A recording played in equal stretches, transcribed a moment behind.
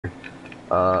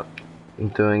I'm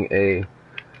doing a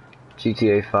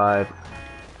GTA 5.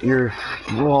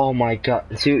 Oh my god,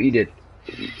 see what you did.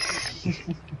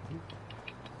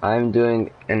 I'm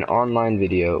doing an online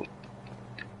video,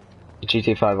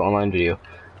 GTA 5 online video.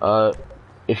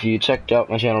 If you checked out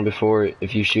my channel before,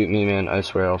 if you shoot me, man, I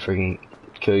swear I'll freaking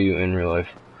kill you in real life.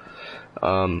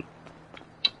 I'm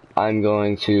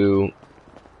going to,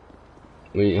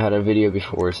 we had a video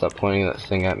before, stop pointing that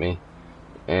thing at me,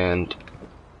 and,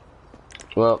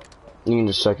 well, you can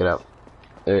just check it out.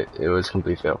 It was a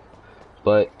complete fail.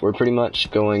 But we're pretty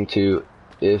much going to,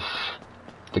 if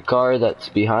the car that's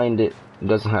behind it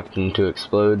doesn't happen to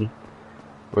explode,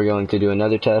 we're going to do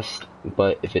another test,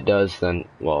 but if it does, then,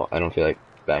 well, I don't feel like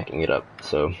backing it up,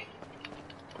 so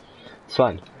it's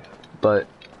fine. But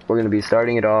we're going to be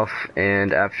starting it off,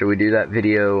 and after we do that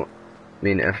video,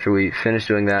 after we finish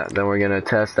doing that, then we're going to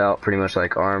test out pretty much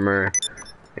like armor,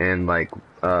 and like,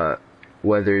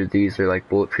 whether these are like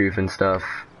bulletproof and stuff,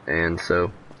 and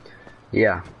so,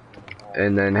 yeah.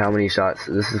 And then how many shots,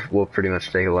 we'll pretty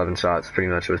much take 11 shots, pretty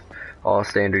much with all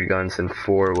standard guns, and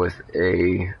 4 with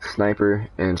a sniper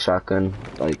and shotgun,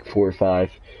 like 4 or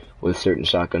 5 with certain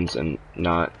shotguns and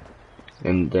not,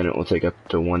 and then it will take up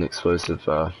to 1 explosive,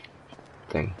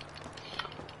 thing.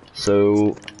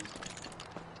 So,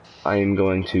 I am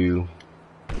going to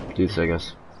do this, I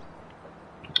guess.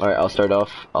 Alright, I'll start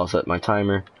off, I'll set my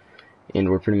timer, and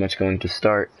we're pretty much going to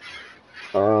start.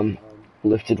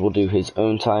 Lifted will do his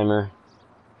own timer,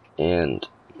 and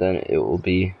then it will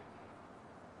be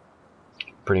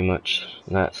pretty much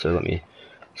that, so let me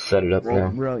set it up now.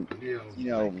 Really, you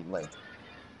know, like,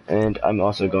 and I'm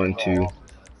also going to...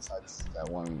 Besides that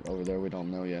one over there we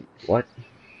don't know yet. What?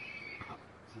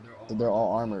 So they're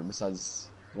all armored besides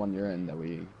one you're in that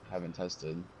we haven't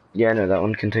tested. Yeah, no, that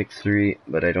one can take 3,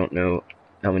 but I don't know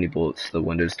how many bullets the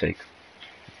windows take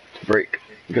to break,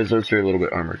 because those are a little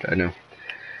bit armored, I know.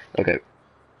 Okay.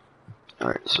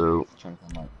 Alright, so...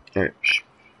 Alright,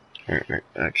 alright,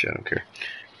 actually I don't care.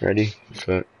 Ready?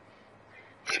 So,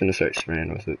 just gonna start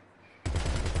spraying with it.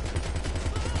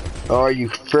 Oh, are you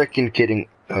frickin' kidding?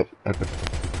 Oh, okay.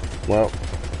 Well,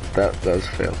 that was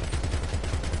a fail.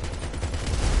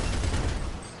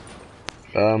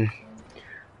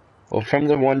 Well, from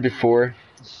the one before,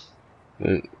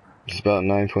 it's about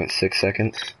 9.6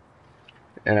 seconds.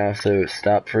 And I also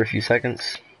stopped for a few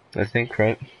seconds, I think,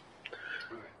 right?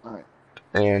 Alright.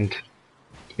 And,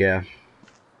 yeah.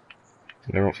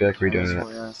 I don't feel like redoing that.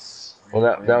 Well,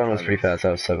 that one was pretty fast.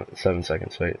 That was 7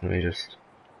 seconds. Wait, let me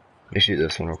shoot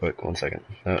this one real quick. 1 second.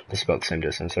 That's about the same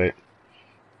distance, right?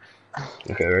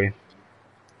 Okay, ready?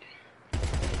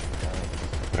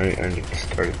 Alright, I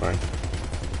started fine.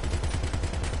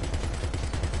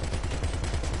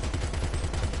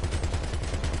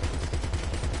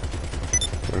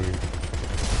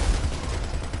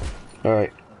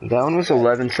 Alright, that one was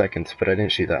 11 seconds, but I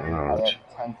didn't shoot that one much.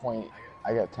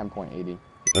 I got 10.80.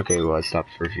 Okay, well I stopped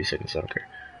for a few seconds, I don't care.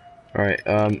 Alright,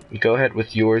 go ahead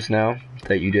with yours now,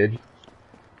 that you did.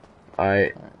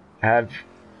 I have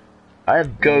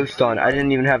Ghost on, I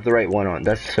didn't even have the right one on.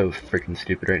 That's so freaking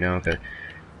stupid right now, okay.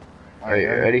 Alright,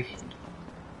 ready?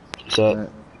 Set,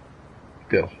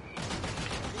 go.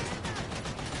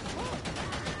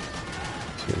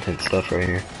 Some intense stuff right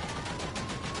here.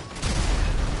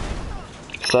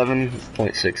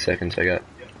 7.6 seconds I got.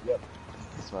 Yep.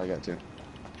 That's what I got too.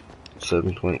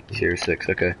 7.06,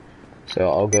 okay. So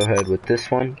I'll go ahead with this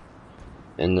one,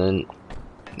 and then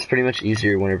it's pretty much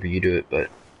easier whenever you do it, but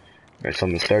alright, so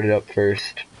I'm gonna start it up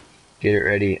first, get it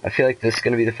ready. I feel like this is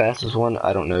gonna be the fastest one,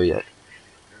 I don't know yet.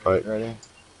 Alright,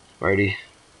 ready,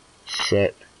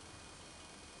 set,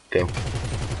 go.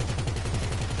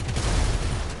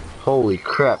 Holy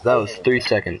crap, that was 3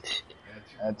 seconds.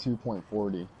 At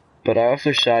 2.40. But I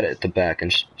also shot it at the back,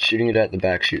 and shooting it at the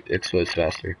back explodes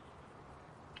faster.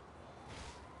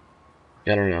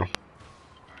 I don't know.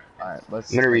 Alright, I'm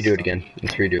gonna redo it again.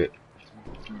 Let's redo it.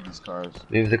 These cars.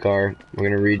 Move the car. We're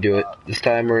gonna redo it. This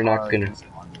time we're not gonna...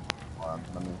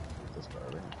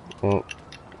 Well...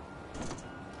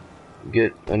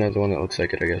 Get another one that looks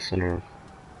like it, I guess. I don't know.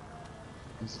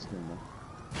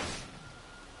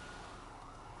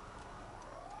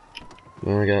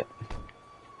 We only got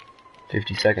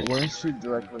 50 seconds. We're gonna shoot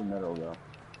directly middle, though.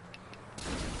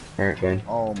 Alright, fine.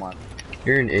 Oh my...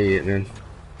 You're an idiot, man.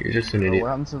 You're just an idiot. What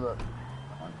happened to the...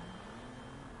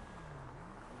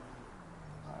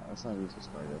 Let's not use this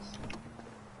car, I guess.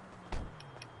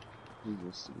 Use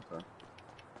this stupid car.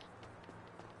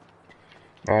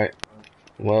 Alright.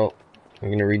 Well, we're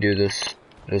gonna redo this.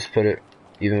 Just put it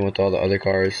even with all the other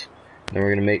cars. Then we're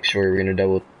gonna make sure we're gonna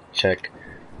double check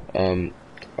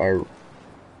our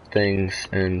things,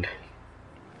 and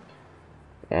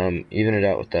Even it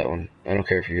out with that one. I don't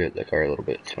care if you hit the car a little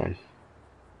bit, it's fine.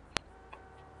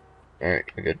 Alright,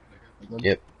 we're good.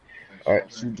 Yep.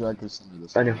 Alright. Shoot directly center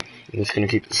this I know. time. I'm just gonna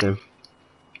keep it the same.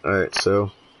 Alright,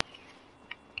 so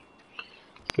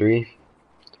 3,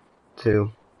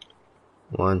 2,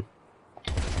 1.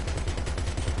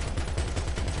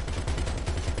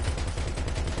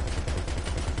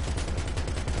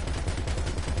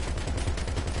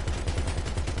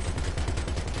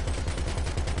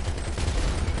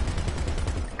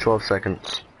 $12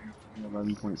 seconds.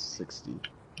 11.60.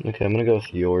 Okay, I'm gonna go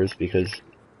with yours because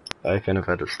I kind of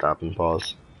had to stop and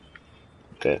pause.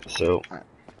 Okay, so Alright.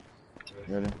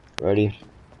 Ready? ready,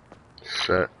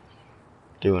 set,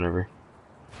 do whenever.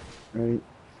 Ready,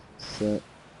 set,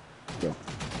 go.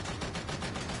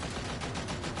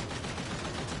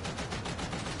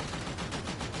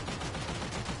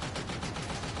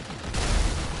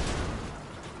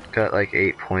 Got like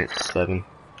 8.7.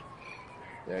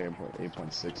 Yeah,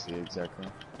 8.60 exactly.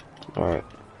 Alright.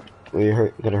 We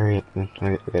gotta hurry up, man.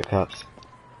 We got cops.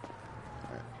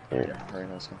 Alright. Hurry,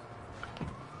 let's go.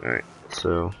 Alright,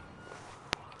 so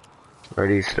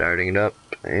ready, starting it up,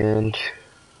 and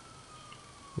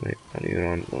wait, not even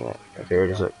on the lot. Okay, where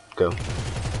does it go?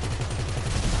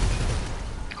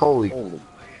 Holy,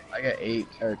 I got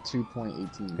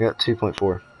 2.18. I got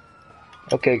 2.4.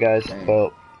 Okay, guys, Dang.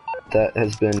 well, that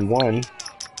has been one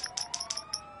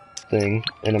thing,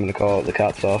 and I'm gonna call the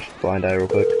cops off, blind eye real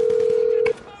quick.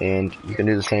 And you can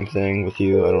do the same thing with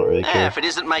you, I don't really care. If it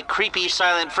isn't my creepy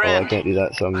silent Oh, friend. I can't do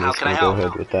that, so I'm How just can I gonna go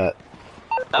help? ahead with that.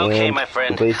 Okay, And my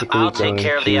friend. basically I'll take going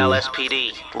care of the to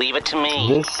LSPD. Leave it to me.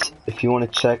 This, if you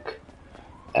want to check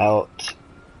out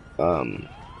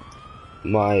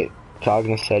my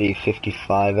Cognoseti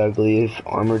 55, I believe,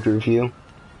 armored review.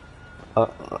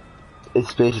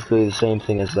 It's basically the same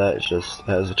thing as that, it just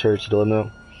has a turret to the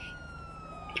limo.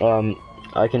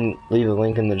 I can leave a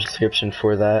link in the description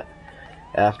for that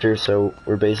after, so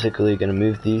we're basically going to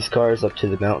move these cars up to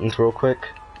the mountains real quick,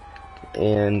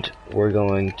 and we're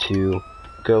going to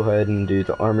go ahead and do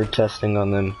the armored testing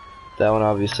on them. That one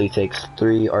obviously takes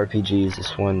 3 RPGs,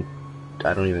 this one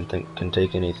I don't even think can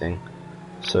take anything.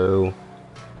 So,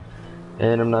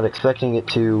 and I'm not expecting it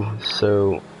to,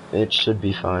 so it should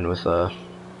be fine with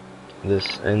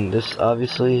this. And this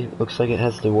obviously looks like it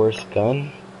has the worst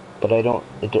gun, but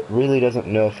it really doesn't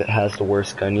know if it has the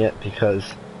worst gun yet, because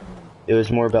it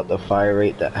was more about the fire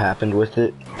rate that happened with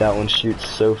it. That one shoots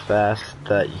so fast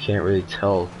that you can't really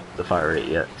tell the fire rate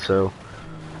yet. So,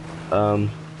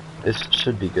 this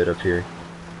should be good up here.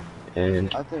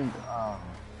 And I think,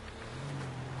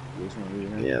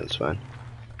 yeah, that's fine.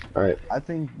 Alright. I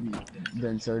think the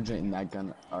Insurgent and that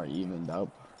gun are evened up.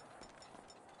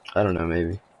 I don't know,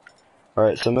 maybe.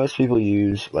 Alright, so most people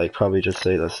use, like, probably just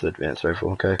say that's the advanced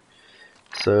rifle, okay?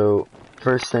 So,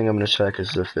 first thing I'm going to check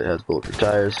is if it has bulletproof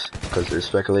tires, because there's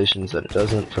speculations that it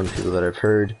doesn't from people that I've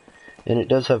heard. And it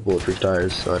does have bulletproof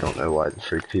tires, so I don't know why the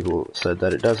freak people said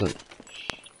that it doesn't.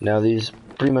 Now, these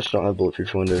pretty much don't have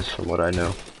bulletproof windows from what I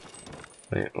know.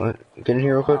 Wait, what? Get in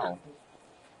here real quick. Wow.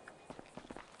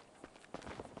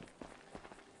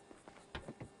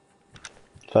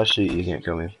 If I shoot you, you can't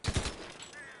kill me.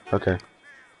 Okay.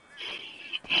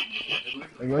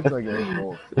 It looks like it's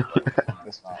both.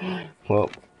 It's not. Well,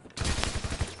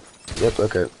 yep,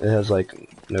 okay. It has, like,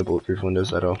 no bulletproof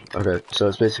windows at all. Okay, so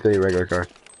it's basically a regular car.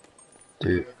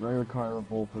 Dude. Regular car with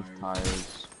bulletproof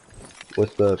tires.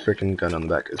 With the freaking gun on the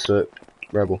back. So,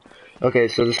 Rebel. Okay,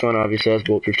 so this one obviously has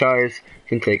bulletproof tires.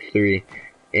 Can take 3.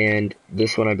 And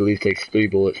this one I believe takes 3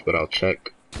 bullets, but I'll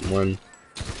check. 1,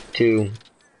 2,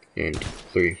 and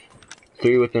 3.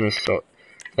 3 with an assault.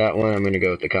 That one I'm going to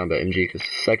go with the Combat MG because it's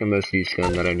the second most used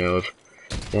gun that I know of.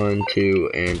 1,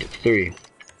 2, and 3.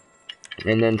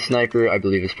 And then Sniper I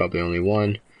believe is probably only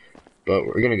 1. But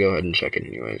we're going to go ahead and check it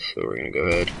anyways. So we're going to go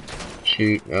ahead.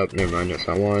 Shoot. Oh, never mind. It's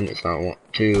not 1. It's not 1.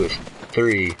 2. It's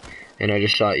 3. And I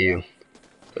just shot you.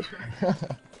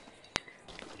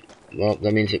 Well,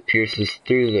 that means it pierces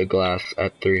through the glass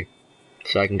at 3.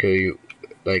 So I can kill you,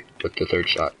 like, with the 3rd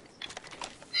shot.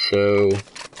 So,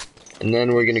 and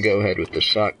then we're gonna go ahead with the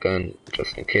shotgun,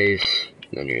 just in case.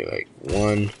 And then you're like,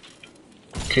 1,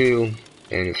 2,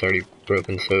 and it's already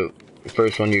broken, so the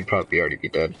first one you'd probably already be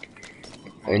dead.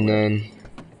 And then...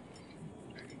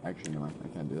 Actually, no, I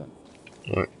can't do that.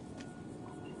 What?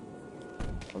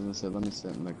 I was gonna say, let me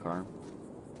sit in the car.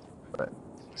 But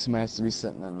somebody has to be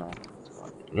sitting in the...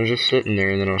 I'm just sitting there,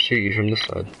 and then I'll shoot you from this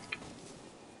side.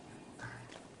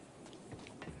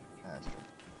 That's true.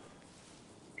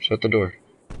 Shut the door.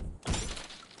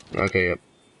 Okay, yep.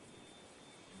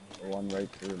 One right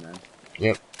through, man.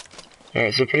 Yep.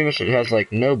 Alright, so pretty much it has,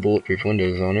 like, no bulletproof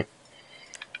windows on it.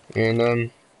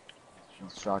 And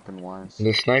Shotgun wise.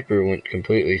 the sniper went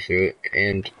completely through it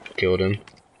and killed him.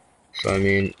 So I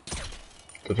mean,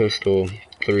 the pistol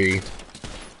 3,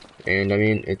 and I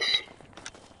mean it's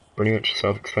pretty much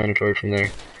self-explanatory from there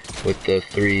with the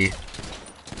 3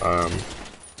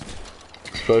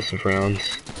 explosive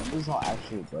rounds. These all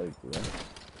actually break, right?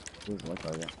 Doesn't look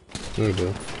like it. They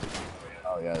do.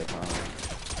 Oh yeah, they found it.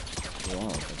 They won't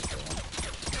look like it.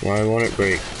 Why won't it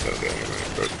break? Okay, never mind,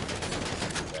 it broke.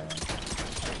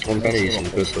 I'm kinda using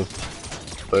the pistol.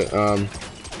 But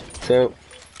so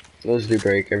those do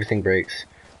break, everything breaks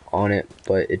on it,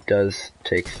 but it does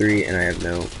take 3 and I have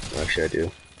no, actually I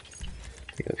do.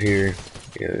 Up here,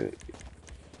 yeah,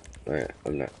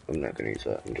 I'm not gonna use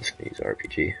that, I'm just gonna use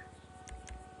RPG.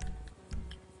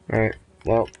 Alright,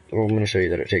 well, I'm gonna show you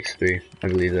that it takes 3. I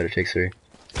believe that it takes 3.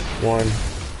 1,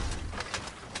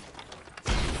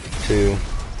 2,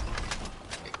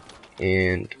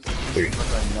 and 3.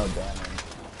 No damage.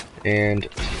 And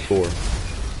 4.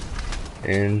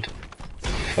 And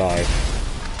 5.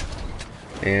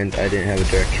 And I didn't have a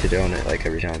direct hit on it like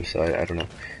every time, so I don't know.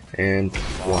 And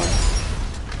 1.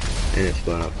 And it's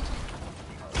blown up.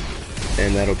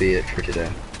 And that'll be it for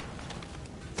today.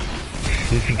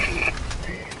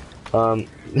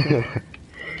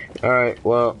 Alright,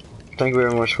 well, thank you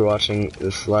very much for watching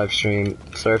this live stream.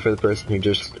 Sorry for the person who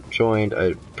just joined.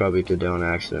 I probably did that on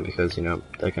accident because, you know,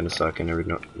 I kind of suck and no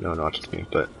one watches me.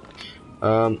 But,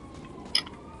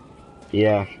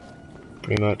 yeah,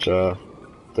 pretty much,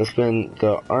 that's been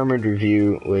the armored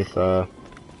review with,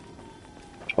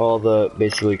 all the,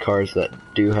 basically, cars that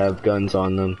do have guns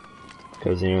on them.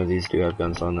 Because, you know, these do have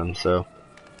guns on them, so,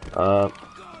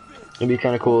 it'd be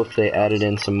kind of cool if they added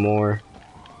in some more.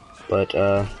 But,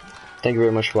 thank you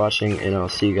very much for watching, and I'll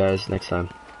see you guys next time.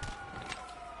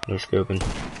 No scoping.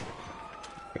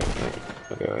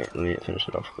 Okay, wait, let me finish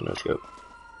it off with the no scope.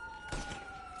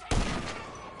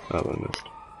 Oh, I missed.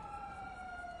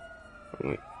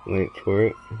 Wait for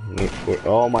it.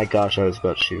 Oh my gosh, I was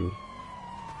about to shoot.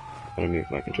 I'm gonna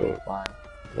move my controller. Fine.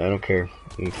 I don't care.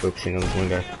 I'm focusing on this one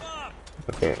guy.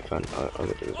 Okay, fine. I'll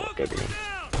go do that guy again.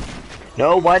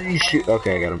 No, why did you shoot?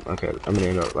 Okay, I got him. Okay, I'm gonna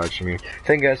end up live stream here.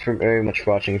 Thank you guys very much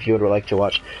for watching. If you would like to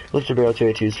watch Lifter Barrel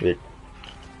 282's vid,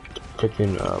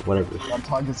 freaking whatever. I'm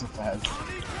talking so fast.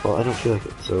 Well, I don't feel like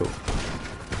it, so.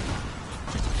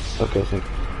 Okay, so.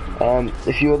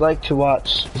 If you would like to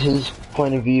watch his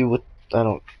point of view with, I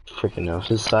don't freaking know,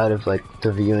 his side of like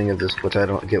the viewing of this, which I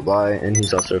don't get why, and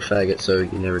he's also a faggot, so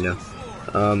you never know.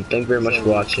 Thank you very much for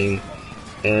watching,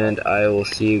 and I will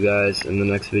see you guys in the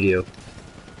next video.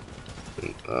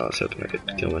 I was hoping I could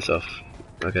kill myself.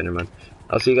 Okay, never mind.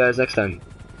 I'll see you guys next time.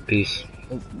 Peace.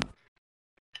 Make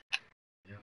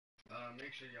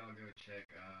sure y'all go check,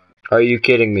 Are you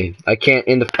kidding me? I can't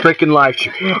in the freaking live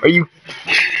stream. Are you?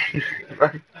 Make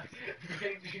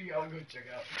sure y'all go check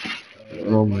out.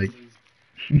 Oh my.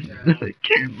 I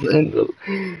can't end the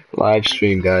live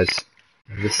stream, guys.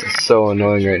 This is so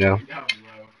annoying right now.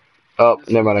 Oh,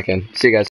 never mind. I can. See you guys.